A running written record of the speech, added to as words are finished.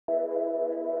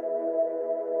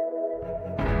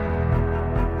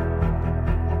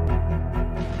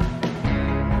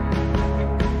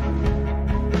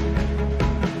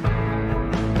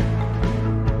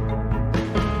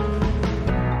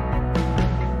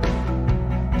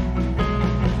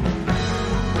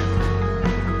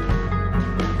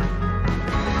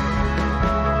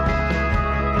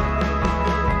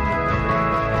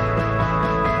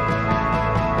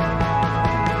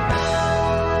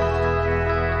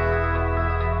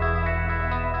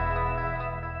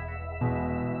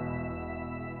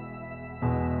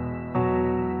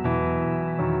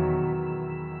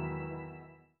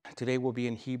Today we'll be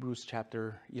in Hebrews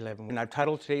chapter 11. And I've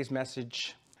titled today's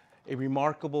message, A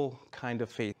Remarkable Kind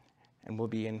of Faith. And we'll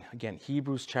be in, again,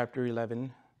 Hebrews chapter 11.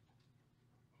 I'm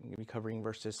going to be covering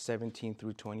verses 17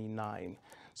 through 29.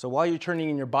 So while you're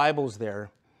turning in your Bibles there,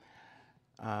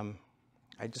 I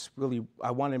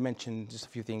want to mention just a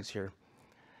few things here.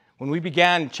 When we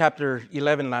began chapter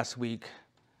 11 last week,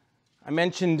 I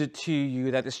mentioned to you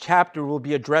that this chapter will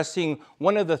be addressing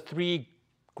one of the three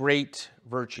great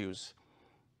virtues,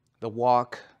 the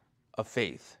walk of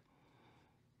faith.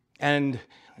 And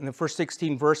in the first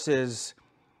 16 verses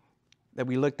that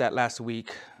we looked at last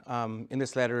week in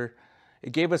this letter,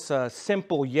 it gave us a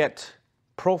simple yet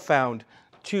profound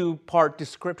two-part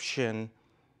description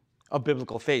of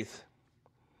biblical faith.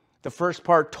 The first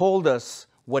part told us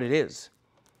what it is.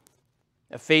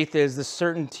 Faith is the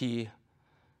certainty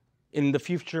in the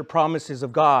future promises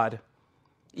of God,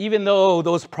 even though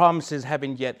those promises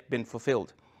haven't yet been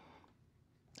fulfilled.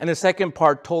 And the second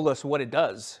part told us what it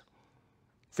does.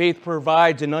 Faith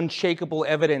provides an unshakable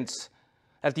evidence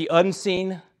that the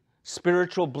unseen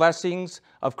spiritual blessings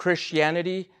of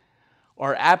Christianity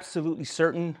are absolutely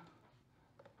certain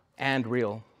and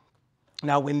real.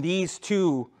 Now, when these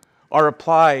two are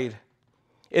applied,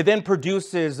 it then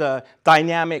produces a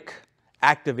dynamic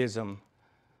activism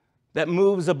that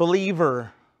moves a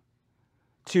believer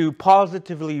to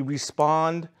positively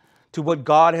respond to what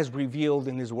God has revealed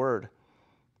in His Word.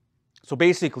 So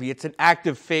basically, it's an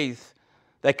active faith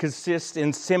that consists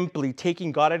in simply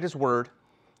taking God at His Word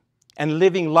and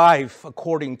living life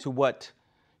according to what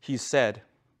He said.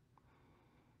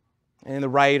 And the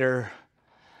writer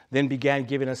then began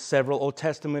giving us several Old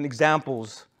Testament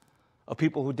examples of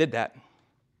people who did that.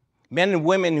 Men and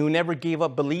women who never gave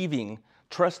up believing,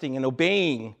 trusting, and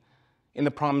obeying in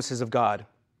the promises of God.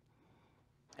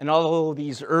 And although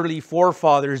these early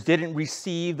forefathers didn't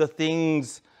receive the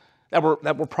things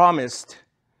that were promised,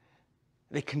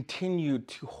 they continued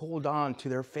to hold on to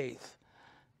their faith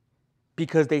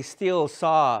because they still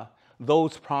saw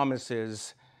those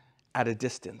promises at a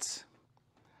distance.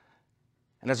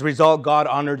 And as a result, God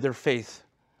honored their faith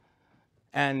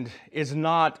and is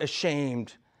not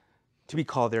ashamed to be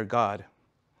called their God.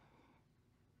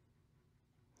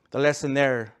 The lesson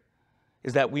there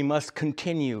is that we must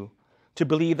continue to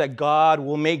believe that God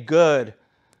will make good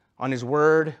on His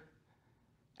Word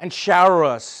and shower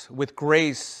us with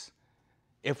grace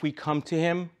if we come to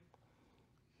Him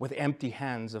with empty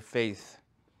hands of faith.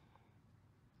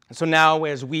 And so now,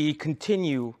 as we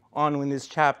continue on in this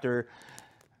chapter,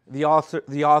 the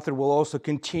author will also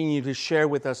continue to share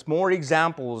with us more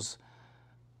examples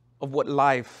of what a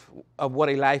life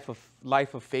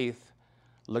of faith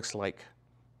looks like.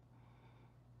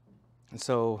 And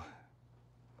so,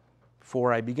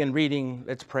 before I begin reading,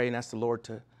 let's pray and ask the Lord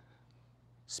to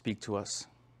speak to us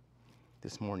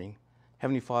this morning.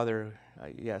 Heavenly Father,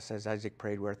 yes, as Isaac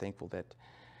prayed, we're thankful that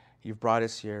You've brought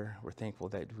us here. We're thankful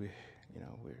that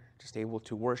we're just able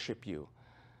to worship You,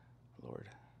 Lord.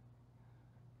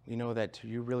 We know that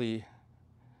You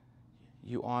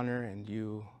honor and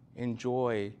You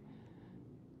enjoy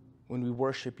when we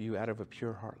worship You out of a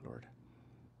pure heart, Lord.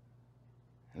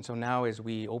 And so now, as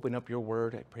we open up Your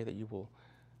Word, I pray that You will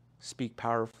speak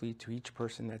powerfully to each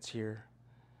person that's here.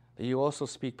 That You also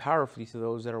speak powerfully to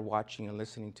those that are watching and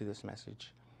listening to this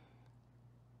message.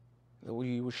 That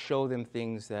You will show them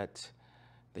things that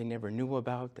they never knew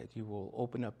about, that You will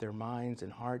open up their minds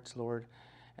and hearts, Lord,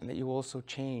 and that You will also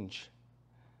change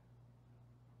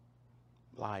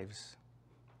lives,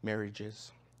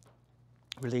 marriages,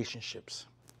 relationships.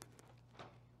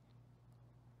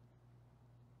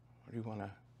 We want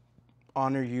to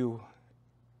honor You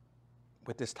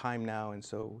with this time now, and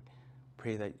so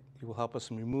pray that You will help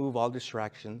us remove all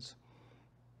distractions.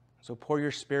 So pour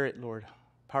Your Spirit, Lord,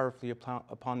 powerfully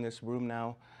upon this room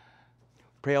now.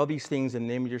 Pray all these things in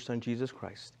the name of Your Son, Jesus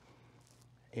Christ.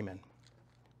 Amen.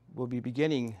 We'll be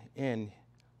beginning in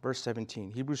verse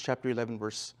 17. Hebrews chapter 11,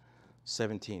 verse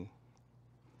 17.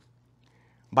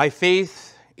 By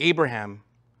faith, Abraham,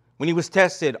 when he was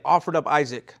tested, offered up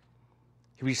Isaac.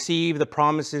 He received the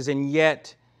promises, and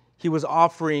yet he was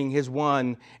offering his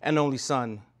one and only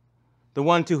son, the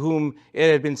one to whom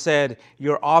it had been said,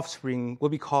 "Your offspring will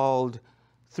be called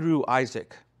through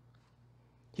Isaac."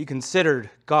 He considered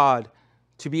God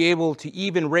to be able to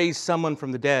even raise someone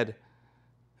from the dead.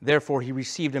 Therefore, he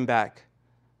received him back,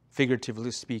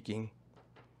 figuratively speaking.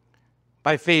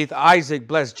 By faith, Isaac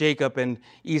blessed Jacob and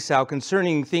Esau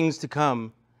concerning things to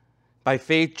come. By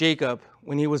faith, Jacob,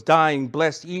 when he was dying,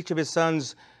 blessed each of the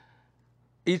sons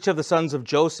of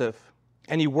Joseph,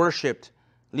 and he worshipped,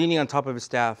 leaning on top of his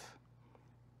staff.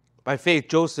 By faith,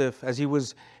 Joseph, as he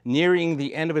was nearing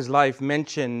the end of his life,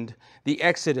 mentioned the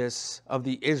exodus of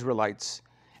the Israelites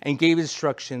and gave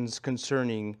instructions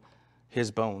concerning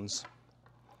his bones.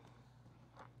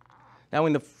 Now,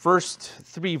 in the first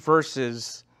 3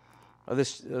 verses of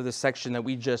this section that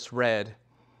we just read,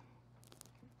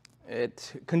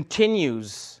 it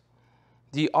continues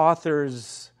the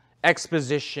author's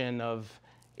exposition of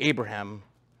Abraham,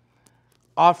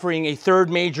 offering a third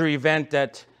major event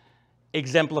that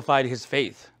exemplified his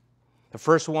faith. The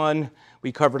first one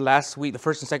we covered last week, the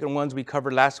first and second ones we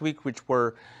covered last week, which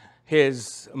were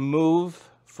his move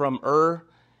from Ur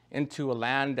into a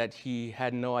land that he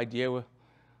had no idea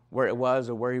where it was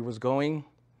or where he was going.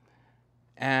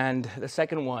 And the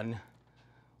second one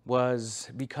was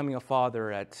becoming a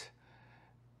father at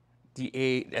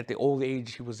the old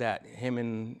age he was at, him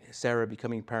and Sarah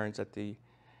becoming parents at the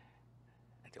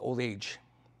old age.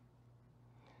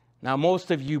 Now,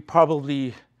 most of you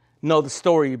probably know the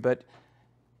story, but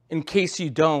in case you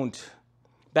don't,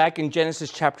 back in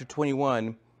Genesis chapter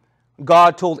 21,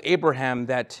 God told Abraham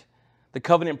that the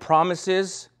covenant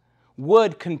promises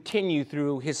would continue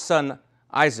through his son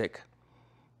Isaac.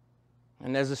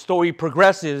 And as the story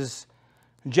progresses,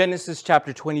 Genesis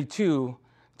chapter 22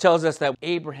 tells us that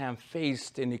Abraham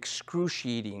faced an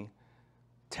excruciating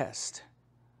test.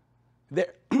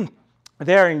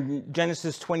 There in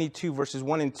Genesis 22, verses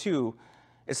 1 and 2,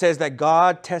 it says that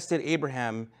God tested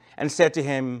Abraham and said to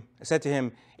him,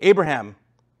 Abraham,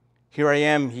 here I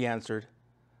am, he answered.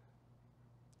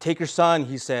 Take your son,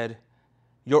 he said,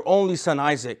 your only son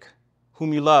Isaac,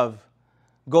 whom you love.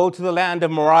 Go to the land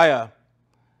of Moriah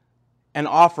and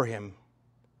offer him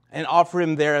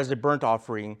there as a burnt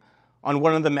offering on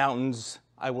one of the mountains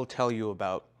I will tell you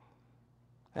about.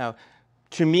 Now,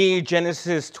 to me,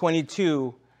 Genesis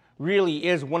 22 really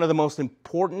is one of the most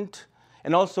important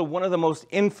and also one of the most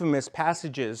infamous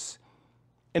passages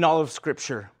in all of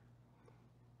Scripture.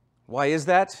 Why is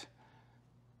that?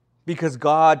 Because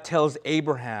God tells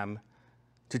Abraham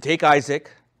to take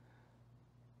Isaac,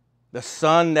 the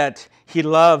son that he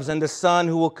loves and the son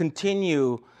who will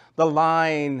continue the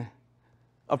line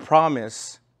of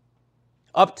promise,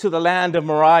 up to the land of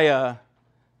Moriah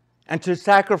and to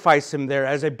sacrifice him there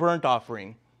as a burnt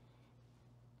offering.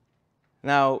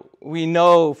 Now, we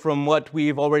know from what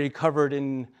we've already covered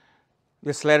in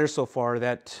this letter so far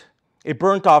that a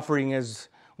burnt offering is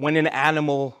when an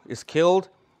animal is killed,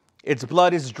 its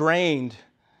blood is drained,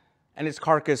 and its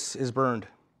carcass is burned.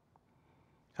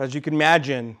 As you can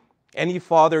imagine, any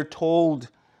father told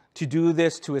to do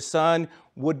this to his son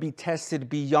would be tested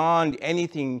beyond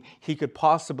anything he could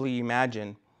possibly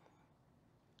imagine.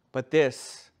 But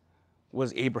this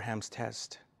was Abraham's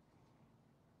test.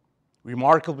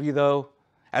 Remarkably, though,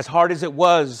 as hard as it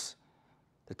was,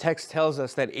 the text tells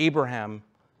us that Abraham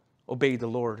obeyed the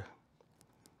Lord.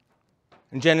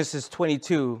 In Genesis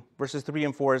 22, verses 3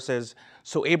 and 4, it says,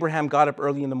 So Abraham got up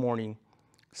early in the morning,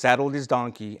 saddled his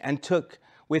donkey, and took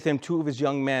with him 2 of his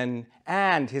young men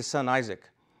and his son Isaac.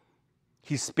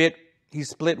 He split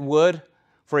wood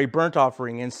for a burnt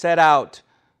offering and set out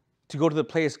to go to the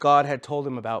place God had told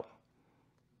him about.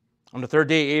 On the 3rd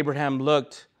day, Abraham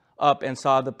looked up and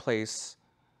saw the place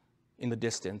in the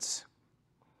distance.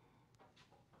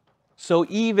 So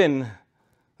even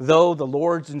though the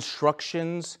Lord's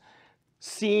instructions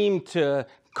seemed to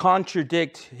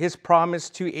contradict his promise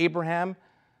to Abraham,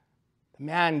 the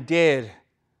man did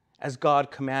as God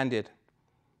commanded.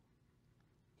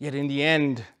 Yet in the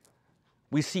end,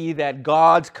 we see that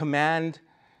God's command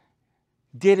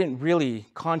didn't really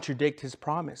contradict his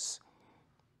promise.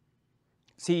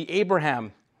 See,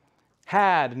 Abraham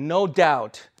had no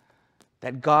doubt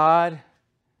that God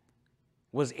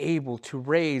was able to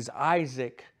raise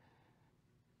Isaac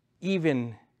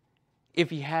even if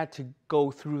he had to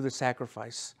go through the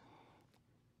sacrifice.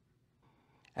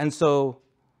 And so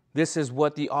this is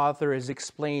what the author is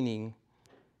explaining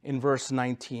in verse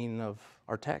 19 of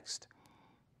our text.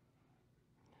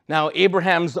 Now,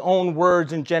 Abraham's own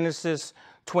words in Genesis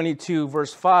 22,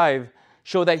 verse 5,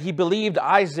 show that he believed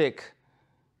Isaac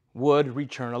would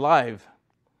return alive.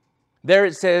 There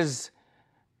it says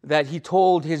that he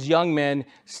told his young men,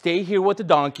 "Stay here with the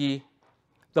donkey.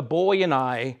 The boy and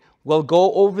I will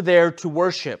go over there to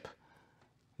worship.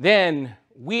 Then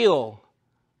we'll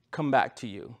come back to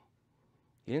you."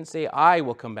 He didn't say, "I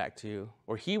will come back to you,"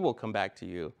 or "he will come back to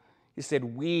you." He said,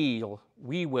 we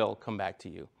will come back to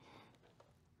you.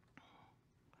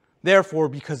 Therefore,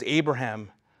 because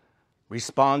Abraham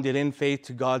responded in faith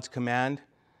to God's command,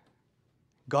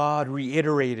 God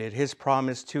reiterated his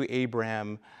promise to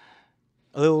Abraham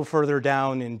a little further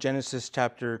down in Genesis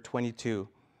chapter 22.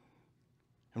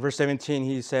 In verse 17,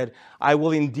 he said, I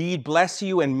will indeed bless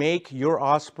you and make your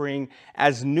offspring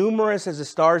as numerous as the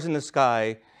stars in the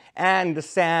sky and the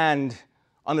sand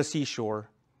on the seashore.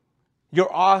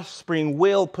 Your offspring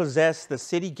will possess the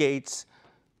city gates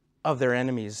of their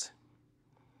enemies.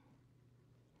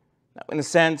 Now, in a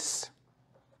sense,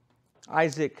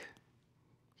 Isaac,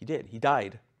 he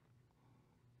died.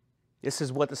 This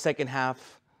is what the second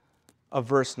half of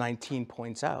verse 19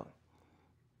 points out.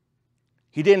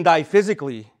 He didn't die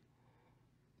physically,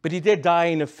 but he did die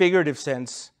in a figurative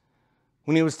sense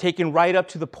when he was taken right up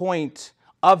to the point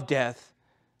of death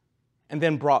and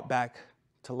then brought back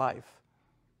to life.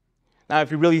 Now,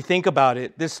 if you really think about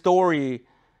it, this story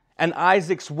and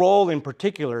Isaac's role in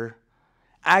particular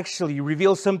actually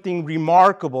reveals something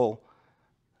remarkable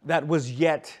that was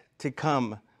yet to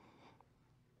come.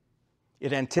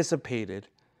 It anticipated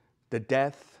the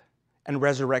death and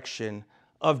resurrection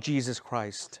of Jesus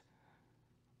Christ,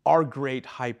 our great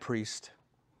high priest.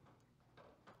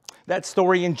 That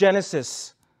story in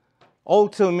Genesis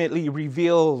ultimately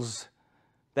reveals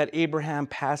that Abraham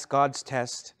passed God's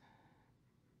test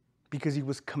because he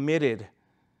was committed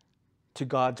to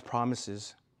God's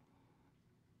promises.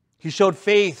 He showed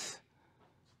faith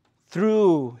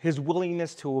through his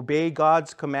willingness to obey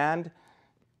God's command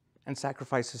and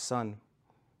sacrifice his son.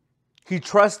 He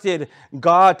trusted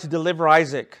God to deliver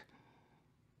Isaac.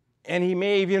 And he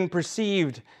may have even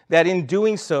perceived that in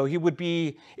doing so, it would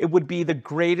be the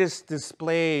greatest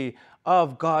display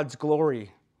of God's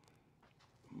glory.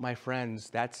 My friends,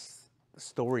 that's the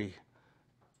story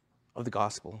of the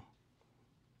gospel.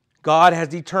 God has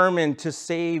determined to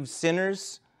save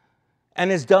sinners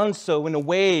and has done so in a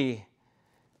way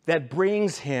that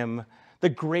brings him the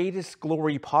greatest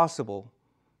glory possible.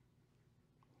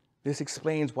 This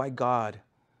explains why God,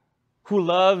 who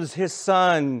loves his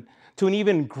son to an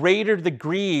even greater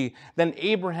degree than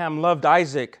Abraham loved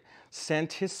Isaac,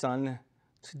 sent his son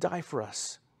to die for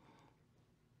us.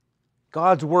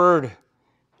 God's word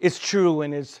is true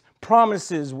and his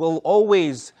promises will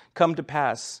always come to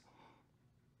pass,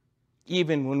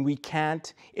 even when we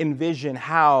can't envision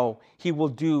how he will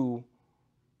do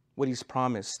what he's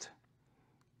promised.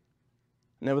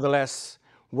 Nevertheless,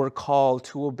 we're called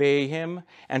to obey him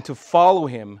and to follow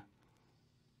him.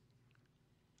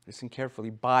 Listen carefully,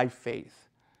 by faith.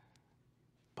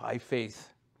 By faith.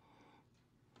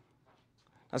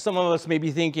 Now, some of us may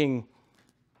be thinking,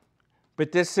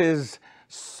 but this is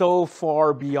so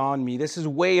far beyond me. This is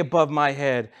way above my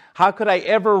head. How could I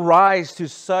ever rise to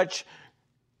such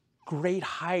great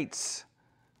heights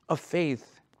of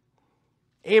faith?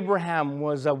 Abraham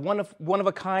was a one of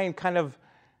a kind of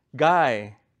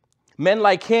guy. Men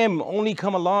like him only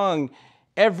come along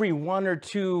every 1 or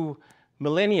 2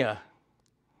 millennia.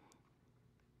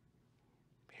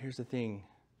 Here's the thing.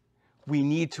 We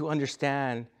need to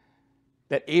understand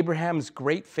that Abraham's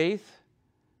great faith,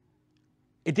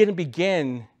 it didn't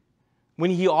begin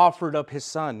when he offered up his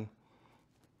son.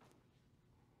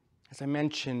 As I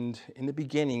mentioned in the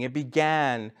beginning, it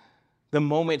began the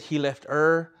moment he left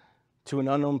Ur to an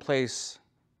unknown place.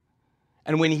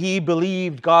 And when he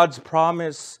believed God's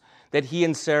promise that he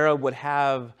and Sarah would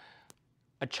have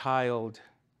a child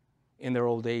in their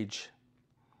old age.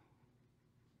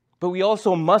 But we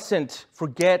also mustn't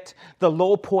forget the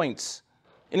low points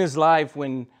in his life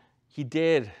when he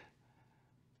did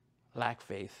lack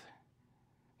faith,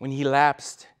 when he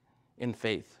lapsed in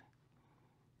faith.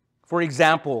 For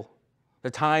example,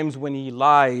 the times when he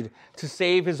lied to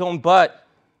save his own butt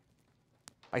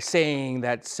by saying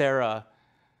that Sarah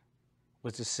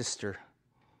was his sister.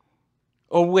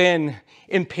 Or when,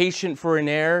 impatient for an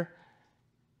heir,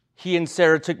 he and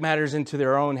Sarah took matters into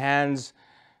their own hands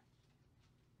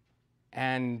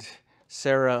and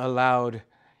Sarah allowed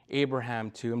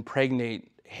Abraham to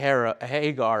impregnate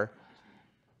Hagar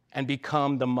and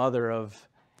become the mother of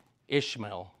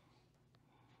Ishmael,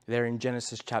 there in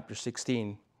Genesis chapter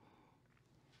 16.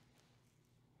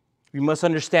 We must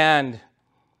understand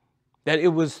that it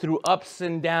was through ups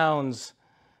and downs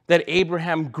that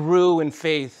Abraham grew in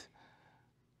faith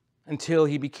until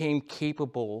he became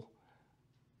capable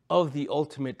of the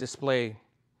ultimate display.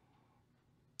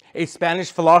 A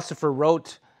Spanish philosopher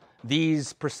wrote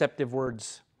these perceptive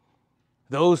words: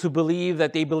 those who believe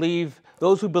that they believe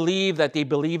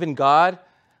in God,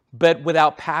 but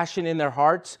without passion in their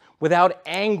hearts, without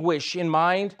anguish in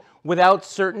mind, without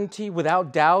certainty,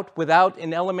 without doubt, without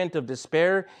an element of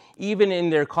despair, even in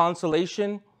their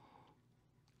consolation,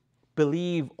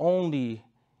 believe only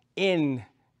in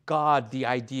God, the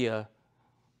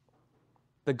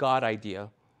God idea,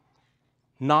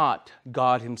 not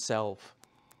God himself.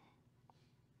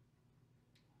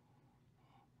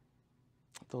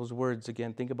 Those words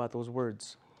again, think about those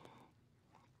words.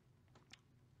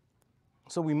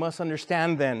 So we must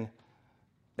understand then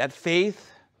that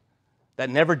faith that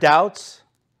never doubts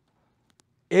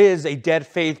is a dead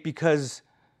faith because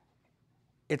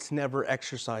it's never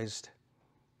exercised.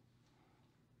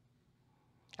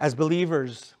 As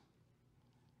believers,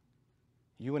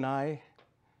 you and I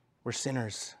were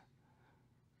sinners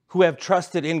who have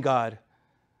trusted in God.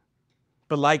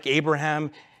 But like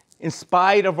Abraham, in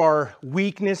spite of our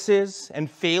weaknesses and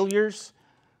failures,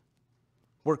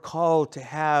 we're called to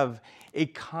have a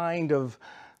kind of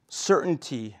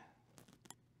certainty,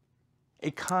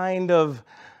 a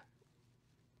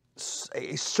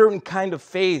certain kind of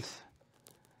faith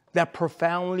that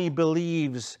profoundly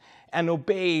believes and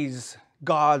obeys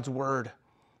God's word.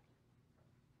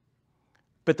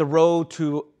 But the road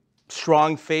to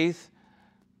strong faith,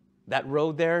 that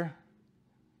road there,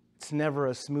 it's never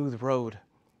a smooth road.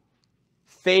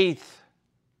 Faith,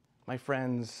 my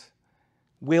friends,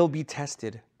 will be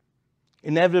tested.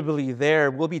 Inevitably,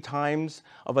 there will be times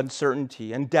of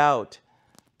uncertainty and doubt,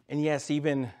 and yes,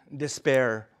 even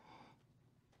despair.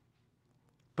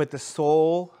 But the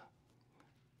soul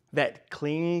that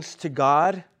clings to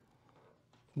God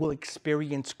will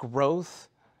experience growth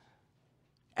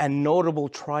and notable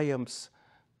triumphs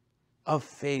of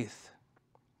faith.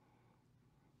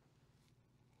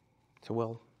 So,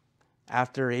 well,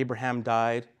 after Abraham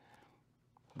died,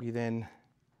 the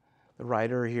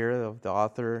writer here, the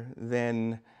author,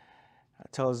 then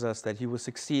tells us that he was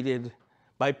succeeded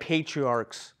by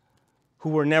patriarchs who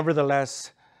were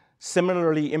nevertheless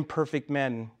similarly imperfect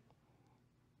men: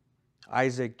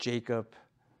 Isaac, Jacob,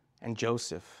 and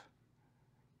Joseph.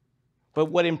 But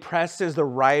what impresses the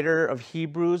writer of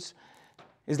Hebrews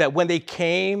is that when they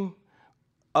came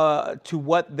to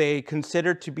what they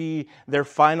considered to be their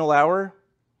final hour,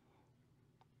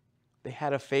 they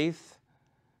had a faith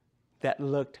that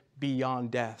looked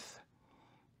beyond death.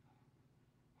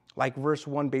 Like verse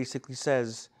 1 basically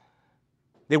says,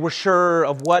 they were sure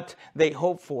of what they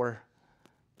hoped for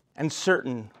and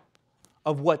certain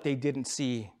of what they didn't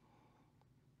see.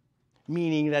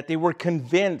 Meaning that they were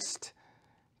convinced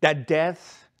that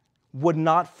death would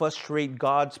not frustrate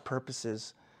God's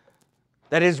purposes,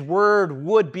 that His word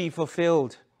would be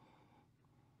fulfilled.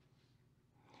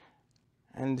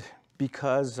 And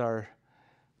because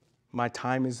my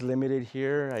time is limited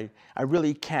here, I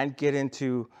really can't get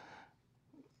into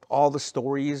all the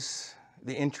stories,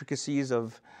 the intricacies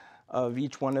of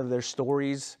each one of their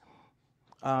stories.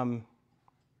 I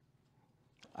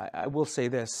will say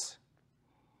this.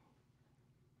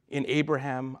 In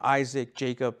Abraham, Isaac,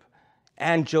 Jacob,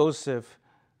 and Joseph,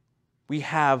 we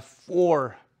have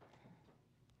 4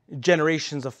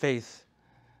 generations of faith.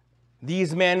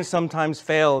 These men sometimes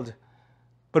failed,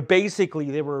 but basically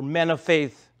they were men of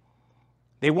faith.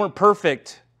 They weren't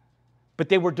perfect, but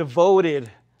they were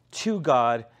devoted to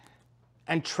God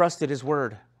and trusted His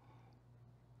word.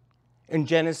 In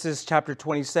Genesis chapter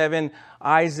 27,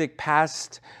 Isaac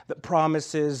passed the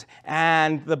promises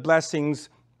and the blessings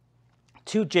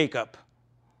to Jacob.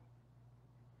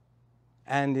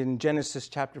 And in Genesis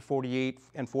chapter 48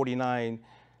 and 49,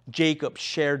 Jacob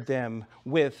shared them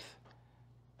with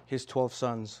his 12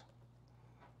 sons.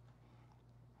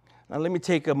 Now let me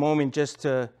take a moment just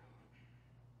to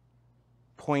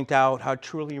point out how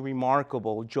truly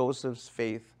remarkable Joseph's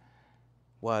faith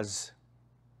was.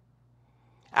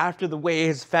 After the way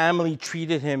his family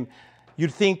treated him,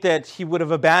 you'd think that he would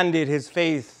have abandoned his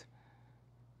faith.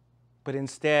 But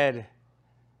instead,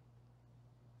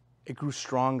 it grew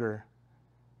stronger.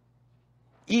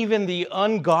 Even the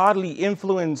ungodly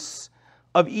influence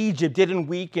of Egypt didn't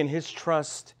weaken his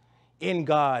trust in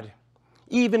God.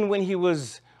 Even when he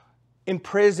was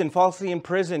imprisoned, falsely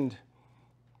imprisoned,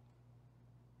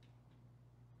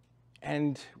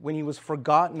 and when he was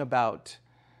forgotten about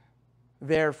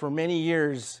there for many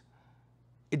years,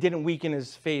 it didn't weaken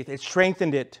his faith. It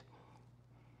strengthened it.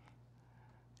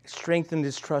 It strengthened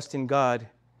his trust in God.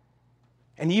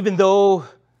 And even though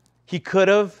he could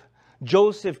have,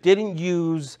 Joseph didn't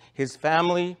use his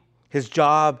family, his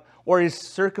job, or his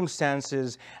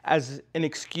circumstances as an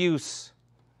excuse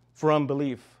for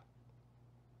unbelief.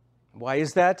 Why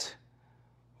is that?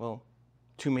 Well,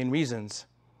 2 main reasons.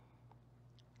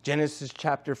 Genesis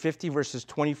chapter 50, verses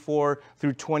 24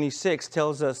 through 26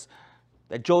 tells us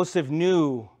that Joseph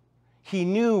knew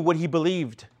what he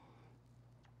believed,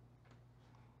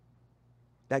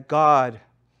 that God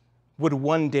would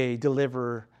one day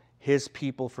deliver his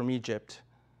people from Egypt.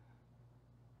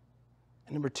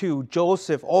 And number 2,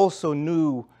 Joseph also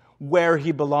knew where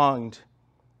he belonged.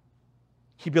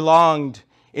 He belonged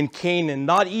in Canaan,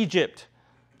 not Egypt.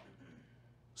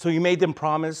 So he made them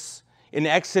promise in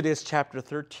Exodus chapter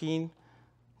 13,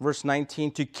 verse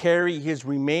 19, to carry his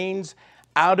remains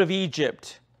out of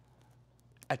Egypt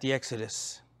at the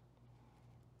Exodus.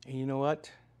 And you know what?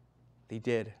 They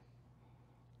did.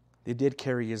 They did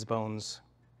carry his bones.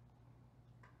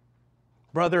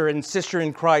 Brother and sister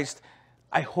in Christ,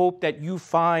 I hope that you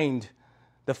find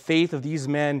the faith of these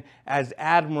men as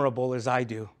admirable as I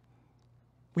do.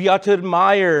 We ought to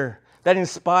admire that in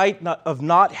spite of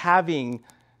not having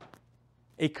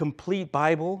a complete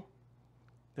Bible,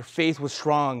 their faith was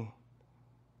strong.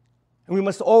 And we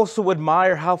must also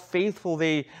admire how faithful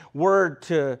they were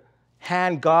to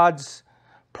hand God's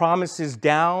promises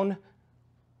down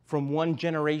from one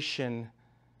generation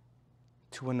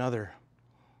to another.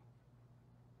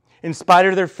 In spite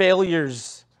of their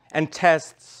failures and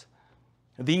tests,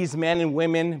 these men and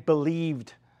women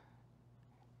believed.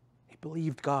 They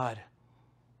believed God.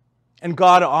 And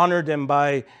God honored them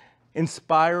by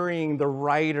inspiring the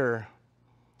writer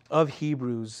of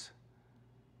Hebrews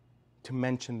to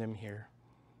mention them here.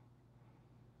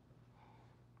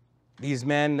 These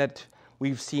men that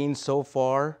we've seen so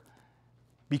far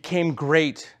became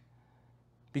great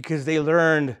because they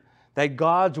learned that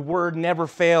God's word never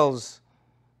fails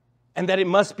and that it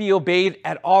must be obeyed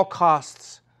at all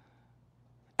costs.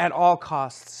 At all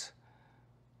costs.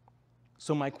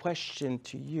 So my question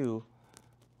to you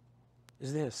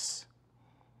is this.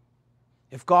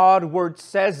 If God's word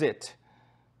says it,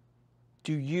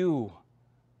 do you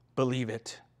believe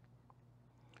it?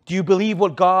 Do you believe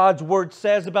what God's word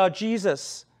says about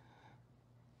Jesus?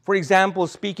 For example,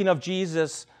 speaking of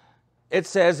Jesus, it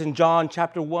says in John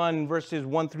chapter 1, verses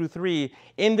 1 through 3,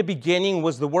 in the beginning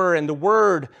was the Word, and the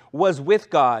Word was with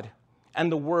God,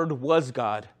 and the Word was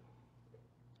God.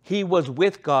 He was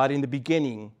with God in the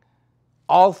beginning.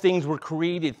 All things were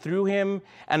created through him,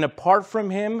 and apart from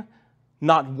him,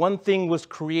 not one thing was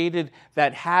created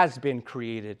that has been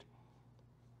created.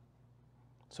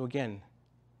 So again,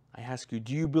 I ask you,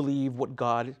 do you believe what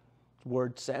God's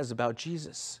word says about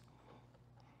Jesus?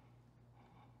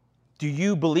 Do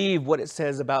you believe what it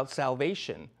says about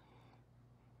salvation?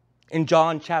 In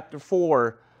John chapter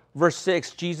 4, verse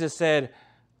 6, Jesus said,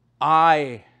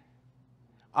 I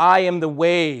am the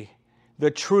way, the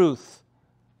truth,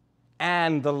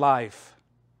 and the life.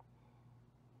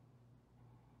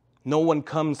 No one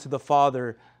comes to the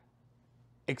Father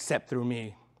except through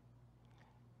me.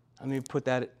 Let me put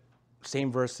that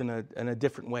same verse in a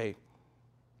different way.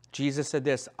 Jesus said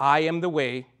this, I am the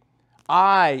way,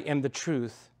 I am the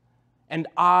truth, and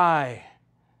I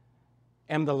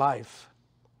am the life.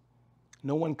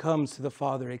 No one comes to the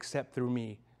Father except through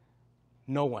me.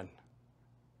 No one.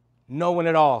 No one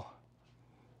at all.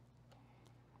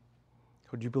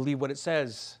 Would you believe what it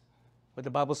says? What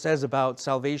the Bible says about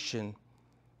salvation?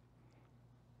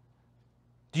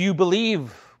 Do you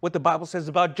believe what the Bible says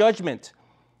about judgment?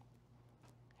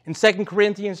 In 2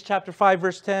 Corinthians chapter 5,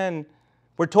 verse 10,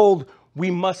 we're told we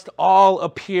must all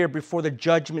appear before the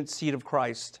judgment seat of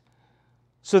Christ,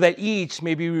 so that each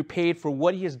may be repaid for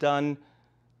what he has done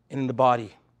in the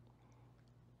body,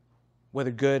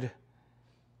 whether good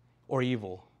or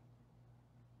evil.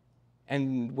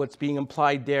 And what's being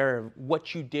implied there,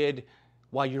 what you did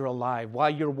while you're alive, while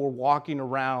you were walking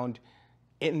around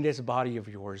in this body of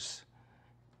yours.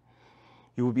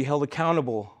 You will be held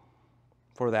accountable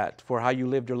for that, for how you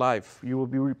lived your life. You will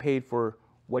be repaid for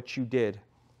what you did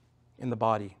in the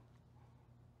body.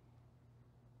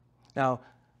 Now,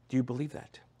 do you believe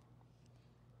that?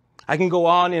 I can go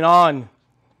on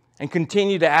and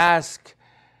continue to ask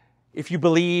if you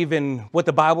believe in what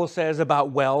the Bible says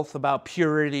about wealth, about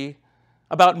purity,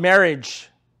 about marriage,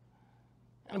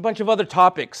 and a bunch of other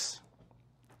topics.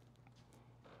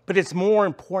 But it's more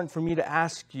important for me to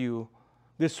ask you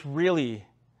this really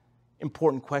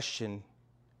important question.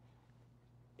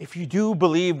 If you do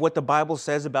believe what the Bible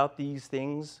says about these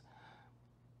things,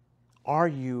 are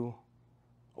you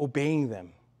obeying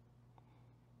them?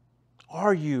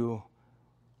 Are you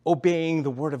obeying the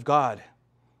Word of God?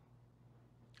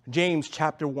 James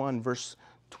chapter 1, verse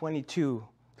 22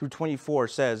 through 24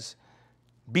 says,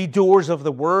 be doers of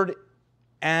the word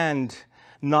and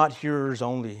not hearers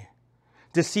only,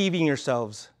 deceiving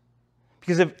yourselves.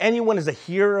 Because if anyone is a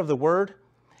hearer of the word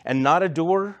and not a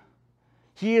doer,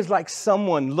 he is like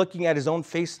someone looking at his own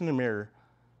face in the mirror.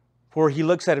 For he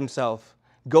looks at himself,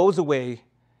 goes away,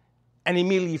 and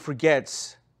immediately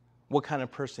forgets what kind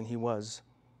of person he was.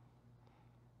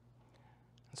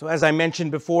 So as I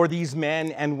mentioned before, these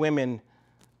men and women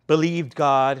believed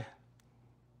God,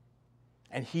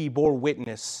 and he bore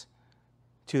witness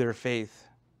to their faith.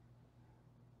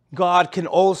 God can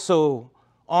also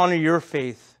honor your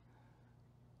faith.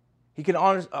 He can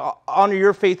honor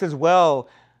your faith as well.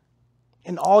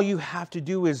 And all you have to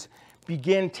do is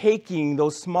begin taking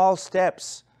those small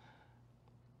steps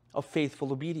of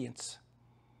faithful obedience.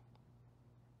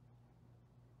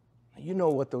 You know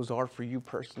what those are for you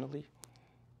personally.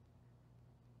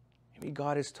 Maybe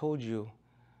God has told you,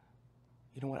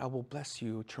 you know what, I will bless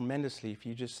you tremendously if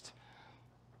you just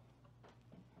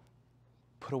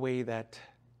put away that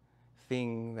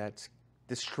thing that's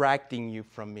distracting you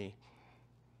from me.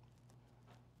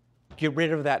 Get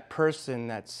rid of that person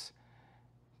that's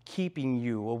keeping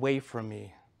you away from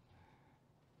me.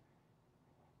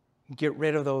 Get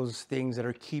rid of those things that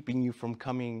are keeping you from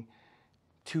coming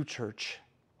to church.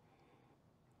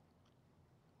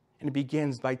 And it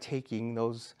begins by taking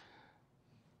those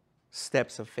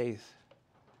steps of faith.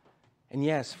 And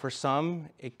yes, for some,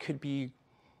 it could be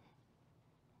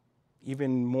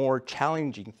even more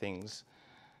challenging things.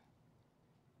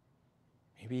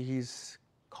 Maybe He's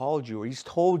called you or He's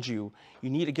told you you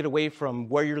need to get away from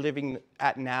where you're living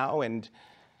at now and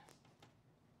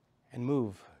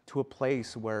move to a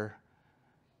place where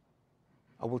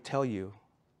I will tell you,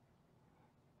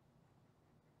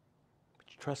 but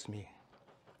you trust me,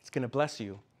 it's going to bless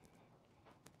you.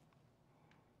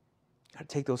 Got to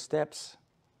take those steps,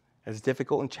 as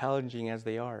difficult and challenging as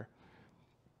they are.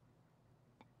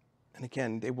 And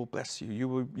again, they will bless you.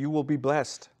 You will be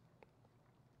blessed.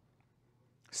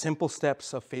 Simple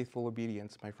steps of faithful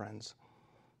obedience, my friends.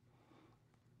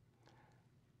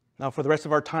 Now, for the rest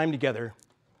of our time together,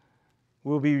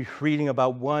 we'll be reading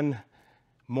about one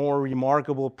more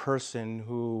remarkable person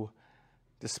who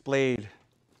displayed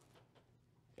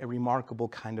a remarkable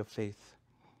kind of faith.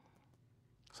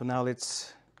 So now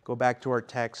let's go back to our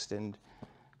text and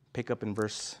pick up in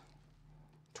verse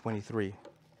 23.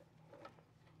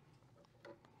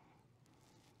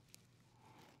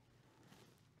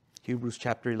 Hebrews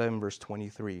chapter 11, verse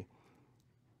 23.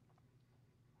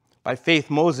 By faith,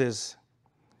 Moses,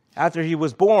 after he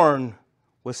was born,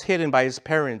 was hidden by his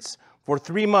parents for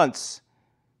 3 months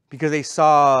because they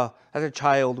saw that the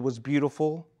child was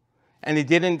beautiful and they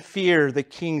didn't fear the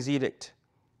king's edict.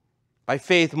 By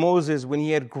faith, Moses, when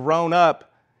he had grown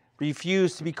up,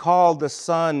 refused to be called the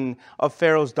son of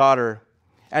Pharaoh's daughter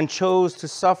and chose to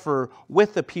suffer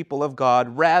with the people of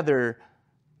God rather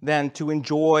than to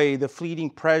enjoy the fleeting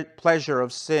pleasure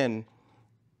of sin.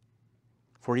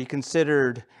 For he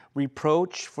considered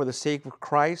reproach for the sake of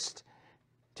Christ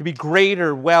to be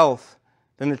greater wealth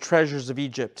than the treasures of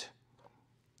Egypt,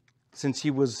 since he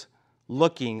was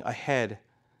looking ahead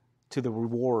to the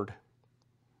reward.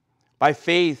 By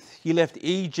faith, he left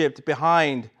Egypt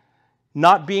behind,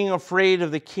 not being afraid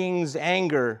of the king's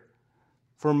anger,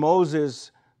 for Moses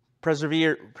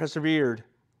persevered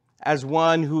as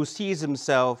one who sees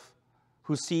himself,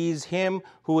 who sees him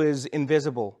who is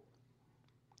invisible.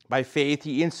 By faith,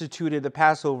 he instituted the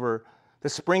Passover, the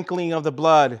sprinkling of the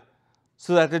blood,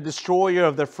 so that the destroyer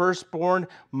of the firstborn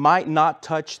might not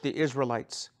touch the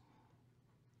Israelites.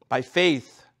 By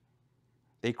faith,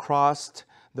 they crossed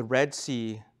the Red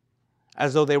Sea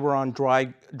as though they were on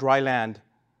dry land.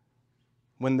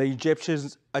 When the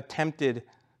Egyptians attempted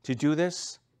to do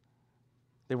this,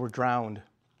 they were drowned.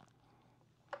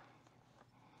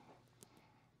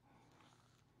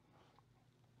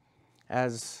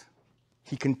 As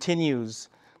he continues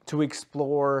to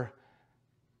explore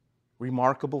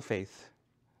remarkable faith,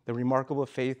 the remarkable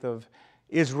faith of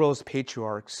Israel's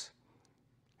patriarchs,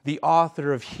 the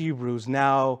author of Hebrews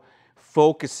now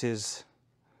focuses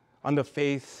on the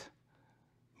faith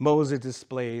Moses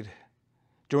displayed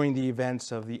during the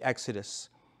events of the Exodus.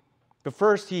 But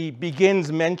first, he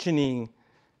begins mentioning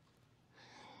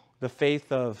the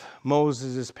faith of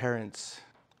Moses' parents.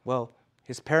 Well,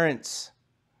 his parents,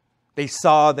 they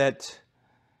saw that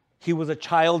he was a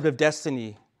child of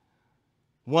destiny,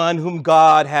 one whom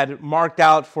God had marked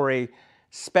out for a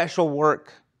special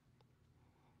work.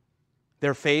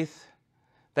 Their faith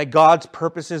that God's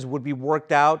purposes would be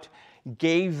worked out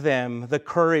gave them the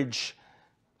courage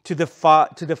to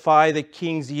defy the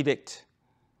king's edict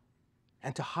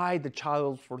and to hide the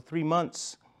child for 3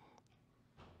 months.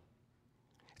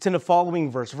 It's in the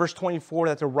following verse 24,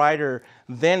 that the writer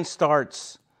then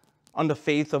starts on the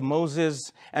faith of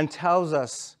Moses and tells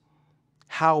us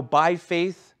how by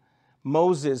faith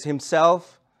Moses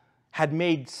himself had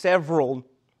made several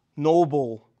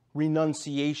noble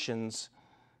renunciations.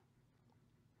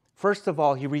 First of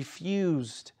all, he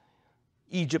refused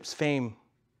Egypt's fame.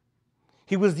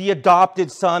 He was the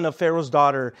adopted son of Pharaoh's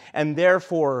daughter and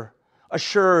therefore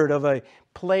assured of a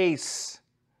place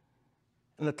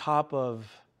on the top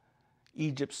of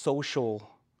Egypt's social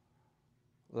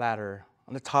ladder,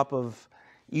 on the top of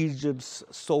Egypt's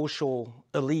social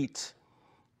elite,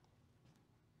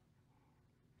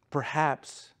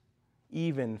 perhaps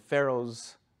even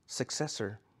Pharaoh's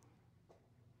successor.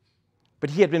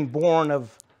 But he had been born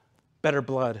of better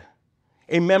blood,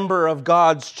 a member of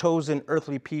God's chosen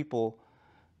earthly people.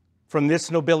 From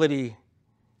this nobility,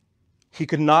 he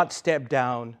could not step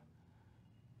down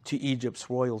to Egypt's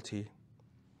royalty.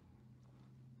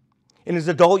 In his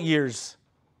adult years,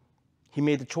 he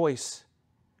made the choice.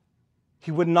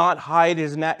 He would not hide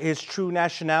his true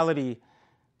nationality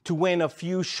to win a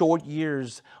few short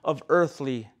years of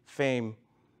earthly fame.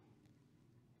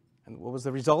 And what was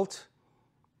the result?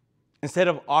 Instead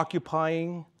of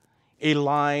occupying a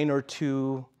line or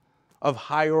two of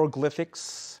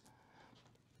hieroglyphics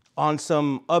on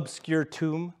some obscure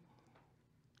tomb,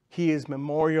 he is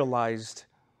memorialized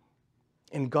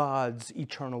in God's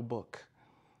eternal book.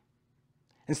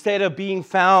 Instead of being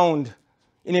found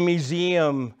in a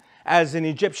museum as an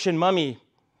Egyptian mummy,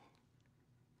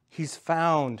 he's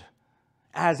found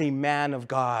as a man of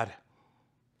God.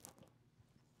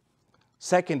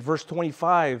 Second, verse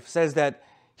 25 says that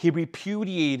he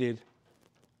repudiated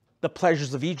the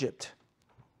pleasures of Egypt.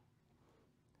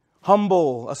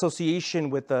 Humble association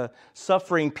with the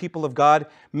suffering people of God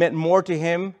meant more to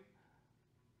him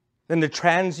than the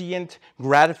transient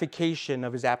gratification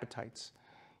of his appetites.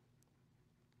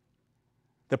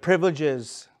 The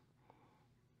privileges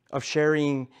of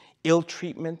sharing ill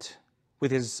treatment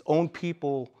with his own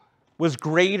people was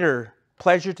greater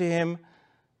pleasure to him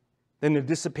than the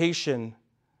dissipation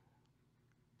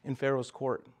in Pharaoh's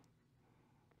court.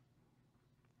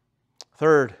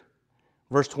 Third,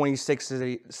 verse 26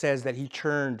 says that he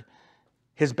turned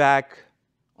his back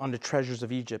on the treasures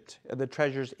of Egypt, the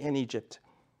treasures in Egypt.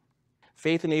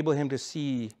 Faith enabled him to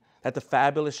see that the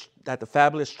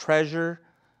fabulous treasure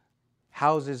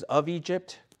houses of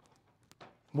Egypt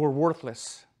were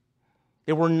worthless.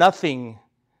 They were nothing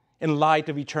in light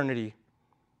of eternity.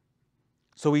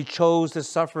 So he chose to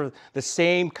suffer the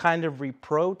same kind of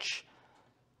reproach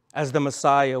as the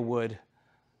Messiah would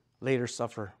later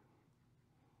suffer.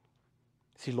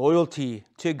 See, loyalty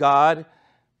to God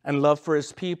and love for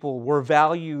his people were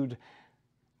valued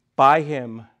by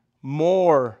him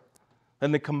more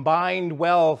than the combined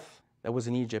wealth that was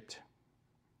in Egypt.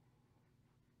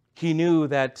 He knew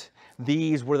that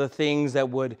these were the things that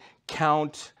would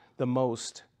count the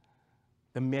most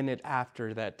the minute after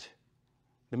he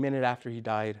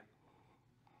died.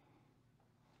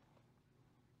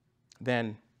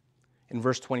 Then, in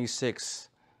verse 26,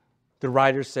 the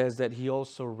writer says that he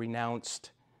also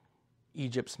renounced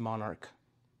Egypt's monarch.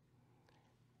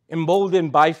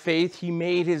 Emboldened by faith, he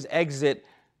made his exit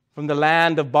from the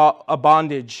land of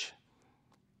bondage,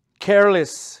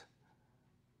 careless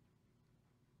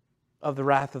of the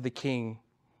wrath of the king.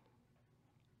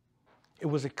 It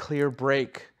was a clear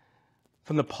break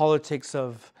from the politics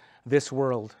of this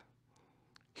world.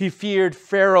 He feared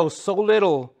Pharaoh so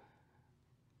little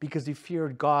because he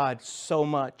feared God so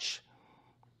much.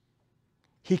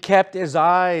 He kept his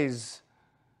eyes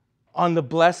on the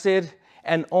blessed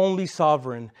and only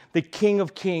sovereign, the King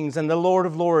of kings and the Lord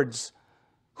of lords,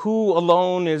 who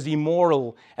alone is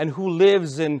immortal and who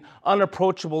lives in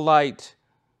unapproachable light,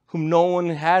 whom no one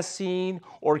has seen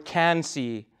or can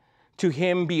see. To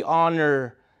him be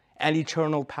honor and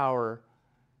eternal power.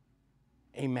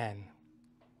 Amen.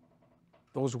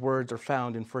 Those words are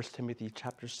found in 1 Timothy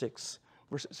chapter 6,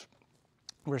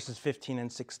 verses 15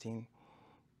 and 16.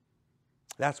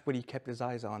 That's what he kept his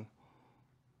eyes on.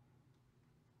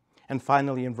 And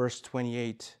finally, in verse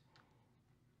 28,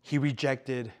 he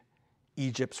rejected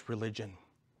Egypt's religion.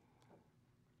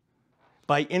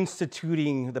 By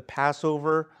instituting the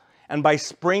Passover and by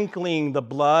sprinkling the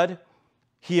blood,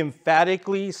 he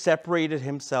emphatically separated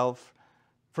himself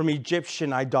from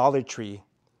Egyptian idolatry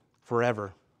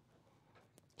forever.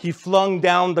 He flung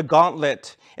down the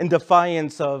gauntlet in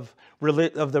defiance of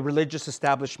the religious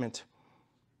establishment.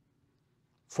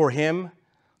 For him,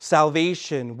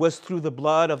 salvation was through the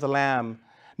blood of the Lamb,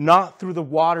 not through the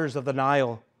waters of the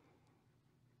Nile.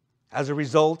 As a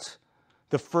result,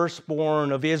 the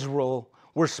firstborn of Israel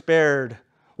were spared,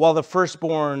 while the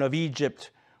firstborn of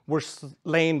Egypt were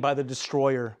slain by the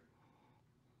destroyer.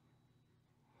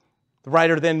 The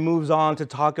writer then moves on to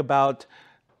talk about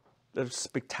the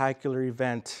spectacular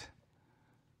event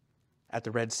at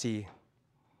the Red Sea.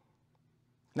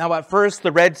 Now, at first,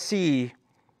 the Red Sea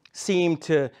seemed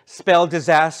to spell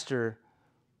disaster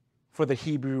for the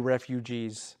Hebrew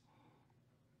refugees.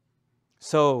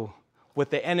 So, with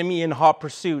the enemy in hot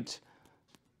pursuit,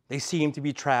 they seemed to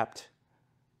be trapped.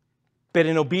 But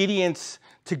in obedience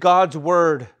to God's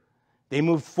word, they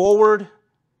moved forward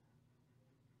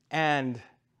and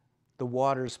the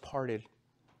waters parted.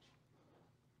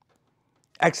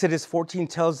 Exodus 14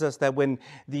 tells us that when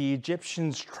the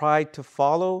Egyptians tried to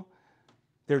follow,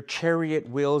 their chariot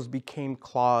wheels became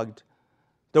clogged.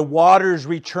 The waters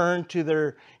returned to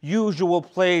their usual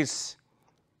place,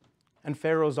 and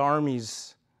Pharaoh's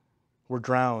armies were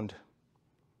drowned.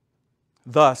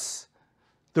 Thus,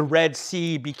 the Red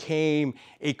Sea became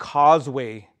a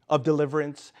causeway of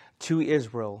deliverance to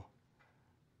Israel,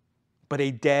 but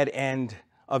a dead end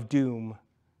of doom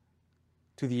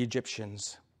to the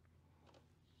Egyptians.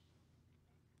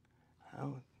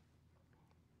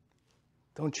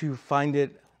 Don't you find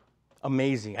it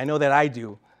amazing? I know that I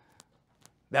do.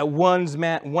 That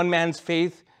one man's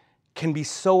faith can be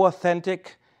so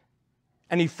authentic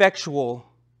and effectual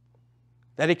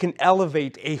that it can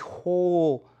elevate a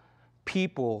whole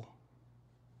people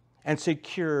and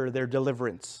secure their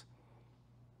deliverance.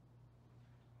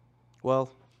 Well,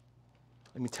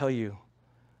 let me tell you,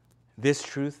 this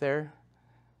truth there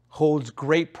holds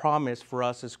great promise for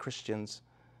us as Christians.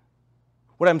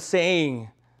 What I'm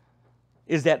saying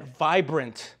is that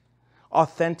vibrant,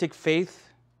 authentic faith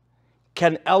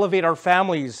can elevate our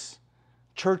families,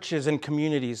 churches, and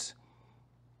communities.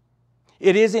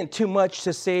 It isn't too much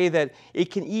to say that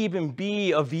it can even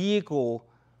be a vehicle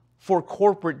for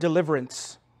corporate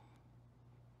deliverance.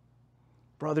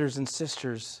 Brothers and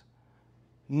sisters,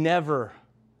 never,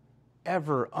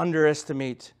 ever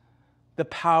underestimate the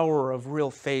power of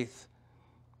real faith.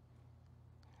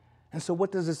 And so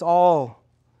what does this all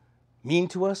mean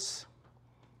to us?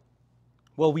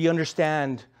 Well, we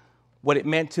understand what it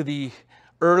meant to the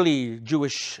early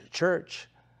Jewish church,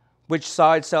 which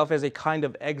saw itself as a kind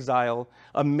of exile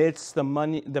amidst the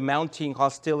mounting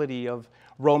hostility of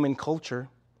Roman culture.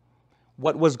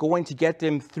 What was going to get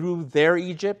them through their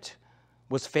Egypt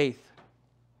was faith.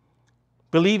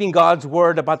 Believing God's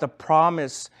word about the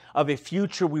promise of a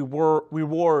future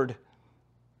reward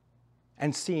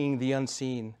and seeing the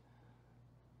unseen.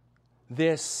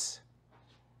 This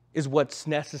is what's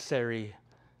necessary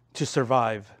to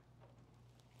survive.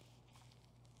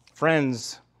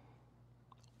 Friends,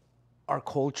 our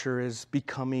culture is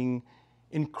becoming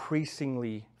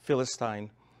increasingly Philistine,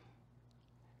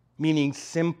 meaning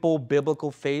simple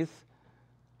biblical faith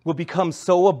will become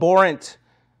so abhorrent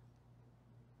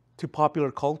to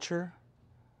popular culture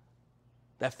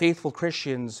that faithful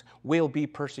Christians will be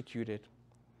persecuted.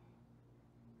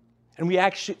 And we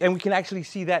can actually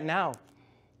see that now.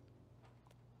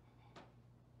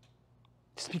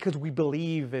 Just because we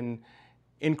believe in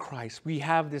Christ, we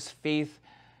have this faith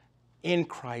in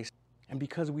Christ, and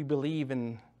because we believe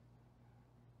in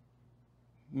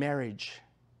marriage,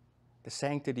 the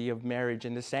sanctity of marriage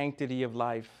and the sanctity of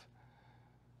life.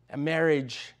 And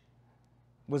marriage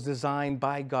was designed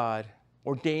by God,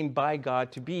 ordained by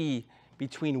God to be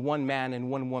between one man and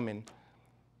one woman.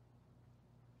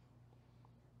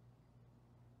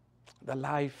 The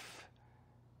life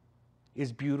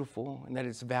is beautiful and that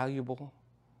it's valuable,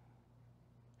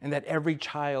 and that every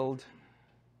child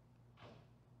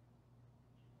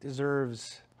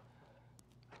deserves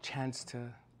a chance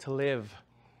to live.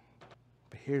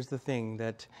 But here's the thing,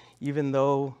 that even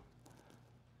though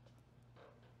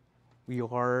we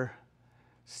are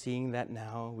seeing that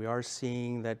now, we are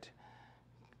seeing that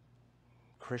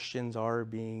Christians are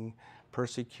being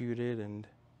persecuted and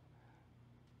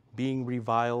being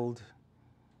reviled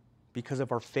because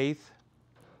of our faith,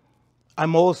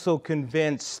 I'm also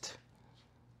convinced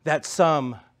that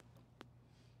some,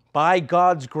 by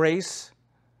God's grace,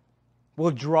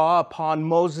 will draw upon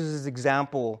Moses'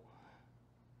 example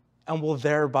and will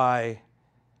thereby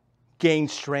gain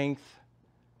strength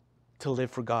to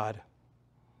live for God.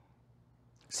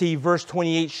 See, verse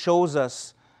 28 shows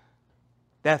us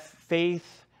that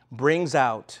faith brings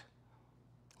out.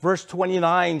 Verse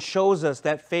 29 shows us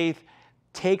that faith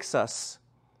takes us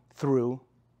through.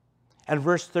 And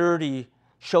verse 30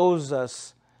 shows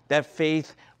us that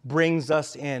faith brings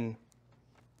us in.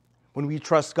 When we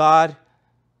trust God,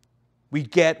 we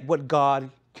get what God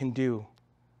can do.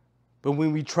 But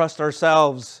when we trust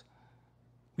ourselves,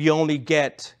 we only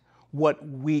get what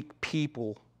weak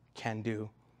people can do.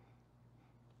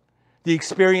 The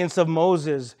experience of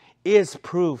Moses is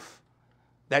proof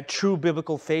that true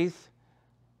biblical faith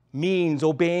means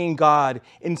obeying God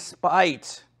in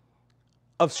spite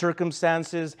of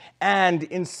circumstances and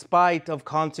in spite of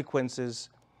consequences.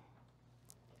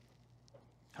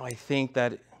 Now, I think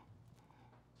that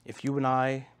if you and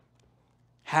I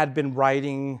had been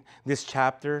writing this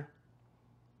chapter,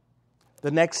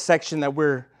 the next section that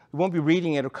we won't be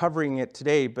reading it or covering it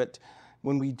today, but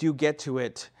when we do get to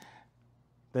it,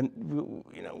 then,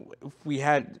 if we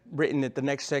had written it, the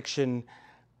next section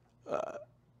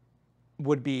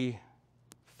would be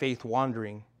faith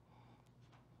wandering.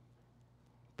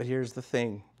 But here's the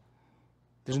thing.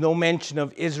 There's no mention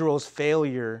of Israel's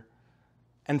failure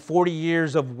and 40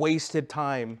 years of wasted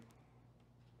time.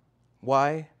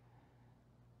 Why?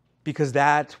 Because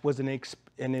that was an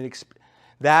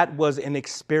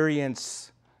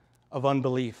experience of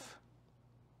unbelief,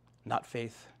 not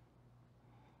faith.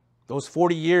 Those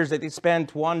 40 years that they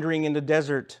spent wandering in the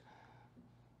desert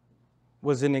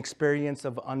was an experience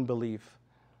of unbelief,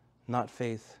 not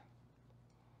faith.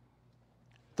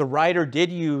 The writer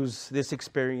did use this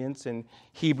experience in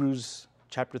Hebrews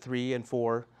chapter 3 and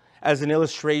 4 as an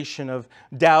illustration of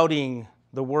doubting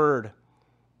the word.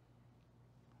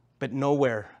 But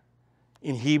nowhere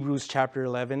in Hebrews chapter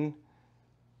 11,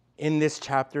 in this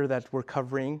chapter that we're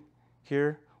covering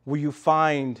here, will you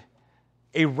find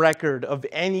a record of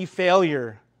any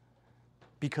failure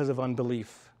because of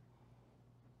unbelief.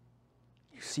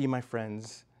 You see, my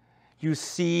friends, you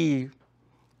see,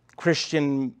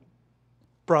 Christian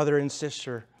brother and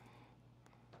sister,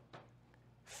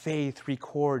 faith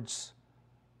records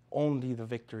only the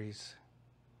victories.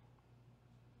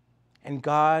 And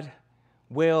God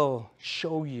will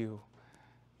show you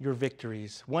your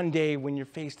victories. One day when you're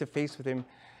face to face with Him,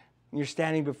 and you're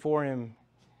standing before Him,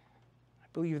 I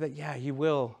believe that, He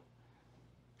will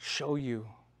show you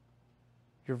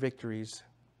your victories.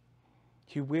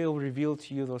 He will reveal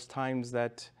to you those times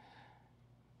that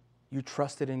you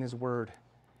trusted in His Word.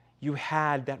 You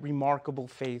had that remarkable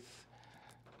faith.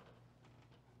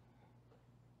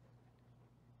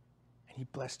 And He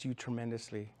blessed you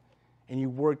tremendously. And He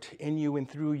worked in you and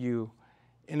through you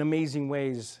in amazing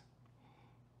ways.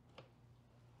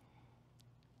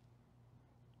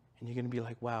 And you're going to be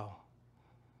like, wow,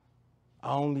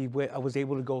 I was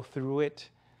able to go through it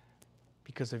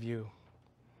because of you.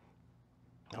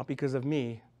 Not because of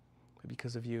me, but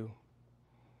because of you.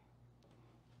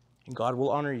 And God will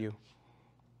honor you.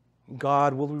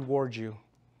 God will reward you.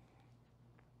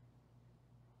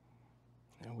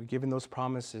 And we're given those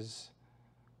promises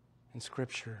in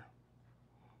Scripture.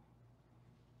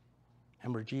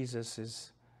 And where Jesus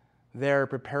is there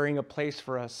preparing a place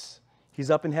for us. He's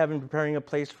up in heaven preparing a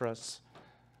place for us.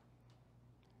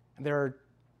 And there are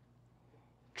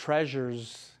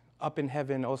treasures up in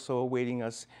heaven also awaiting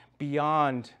us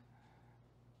beyond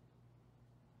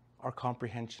our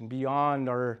comprehension, beyond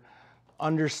our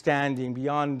understanding,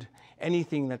 beyond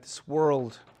anything that this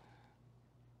world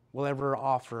will ever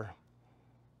offer.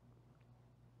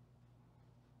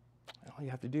 And all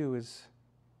you have to do is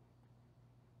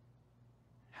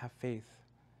have faith.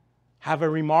 Have a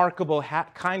remarkable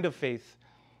kind of faith.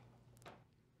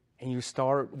 And you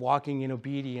start walking in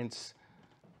obedience.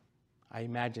 I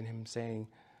imagine Him saying,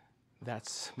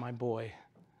 that's my boy.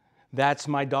 That's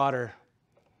my daughter.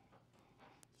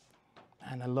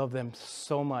 And I love them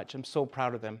so much. I'm so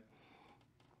proud of them.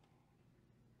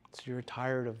 So you're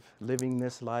tired of living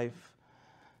this life,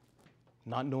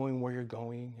 not knowing where you're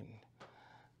going.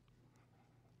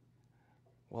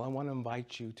 Well, I want to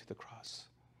invite you to the cross.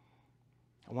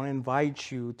 I want to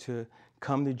invite you to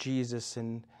come to Jesus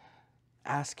and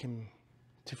ask Him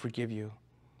to forgive you.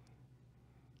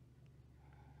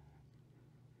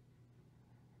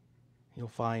 You'll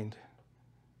find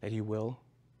that He will.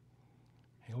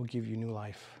 He will give you new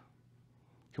life.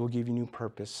 He will give you new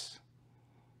purpose.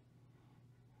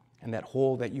 And that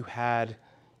hole that you had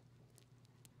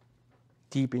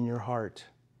deep in your heart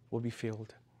will be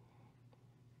filled.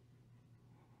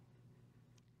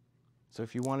 So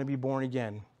if you want to be born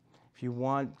again, if you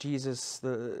want Jesus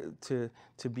to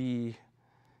be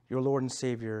your Lord and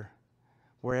Savior,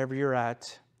 wherever you're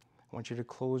at, I want you to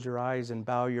close your eyes and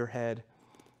bow your head.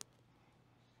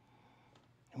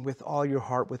 And with all your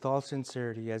heart, with all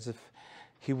sincerity, as if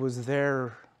He was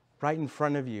there right in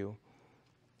front of you,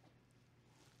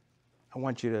 I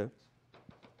want you to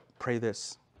pray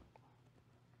this.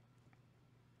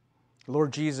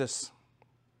 Lord Jesus,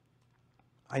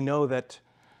 I know that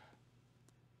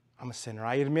I'm a sinner.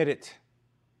 I admit it.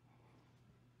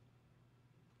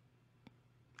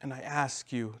 And I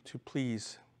ask you to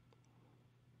please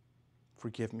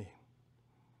forgive me.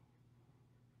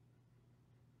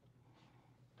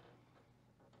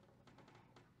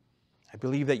 I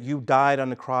believe that you died on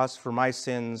the cross for my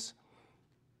sins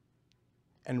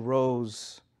and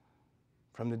rose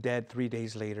from the dead 3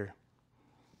 days later.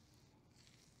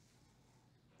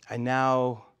 I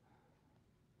now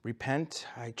repent.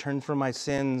 I turn from my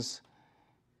sins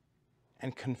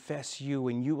and confess you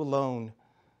and you alone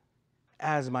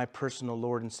as my personal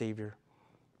Lord and Savior.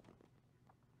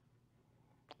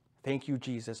 Thank you,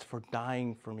 Jesus, for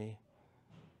dying for me.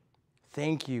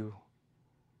 Thank you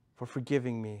for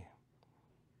forgiving me.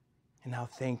 And now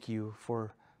thank you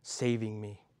for saving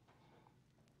me.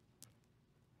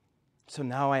 So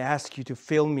now I ask you to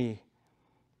fill me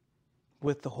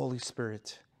with the Holy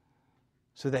Spirit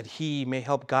so that He may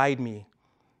help guide me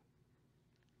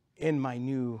in my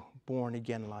new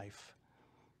born-again life.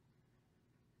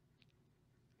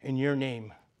 In your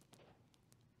name,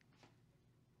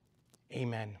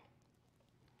 amen.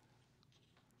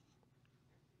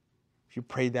 If you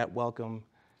prayed that, welcome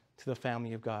to the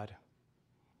family of God.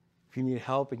 If you need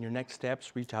help in your next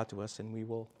steps, reach out to us and we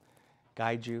will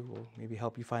guide you. We'll maybe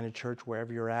help you find a church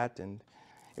wherever you're at. And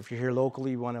if you're here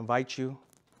locally, we want to invite you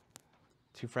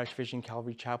to Fresh Vision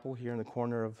Calvary Chapel here in the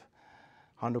corner of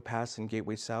Hondo Pass and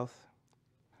Gateway South.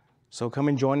 So come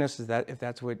and join us if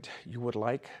that's what you would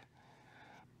like.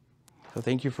 So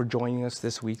thank you for joining us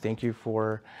this week. Thank you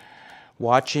for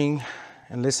watching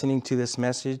and listening to this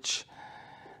message.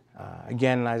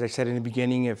 Again, as I said in the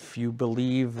beginning, if you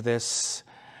believe this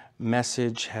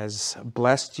message has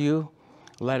blessed you,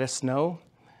 let us know.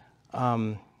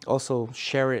 Also,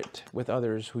 share it with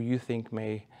others who you think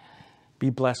may be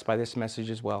blessed by this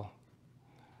message as well.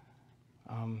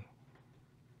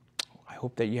 I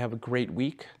hope that you have a great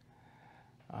week.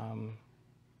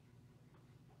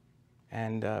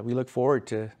 And we look forward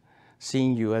to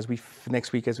seeing you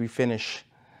next week as we finish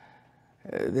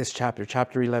this chapter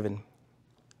 11.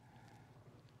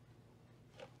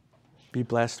 Be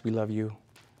blessed. We love you.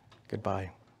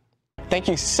 Goodbye. Thank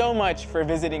you so much for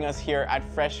visiting us here at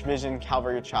Fresh Vision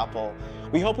Calvary Chapel.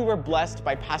 We hope we were blessed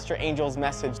by Pastor Angel's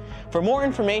message. For more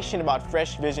information about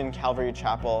Fresh Vision Calvary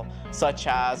Chapel, such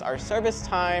as our service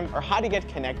time or how to get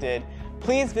connected,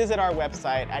 please visit our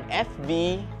website at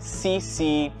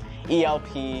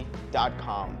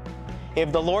FVCCELP.com.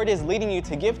 If the Lord is leading you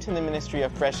to give to the ministry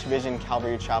of Fresh Vision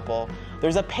Calvary Chapel,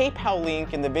 there's a PayPal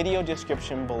link in the video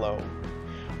description below.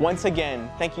 Once again,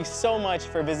 thank you so much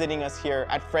for visiting us here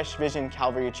at Fresh Vision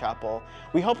Calvary Chapel.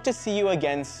 We hope to see you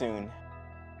again soon.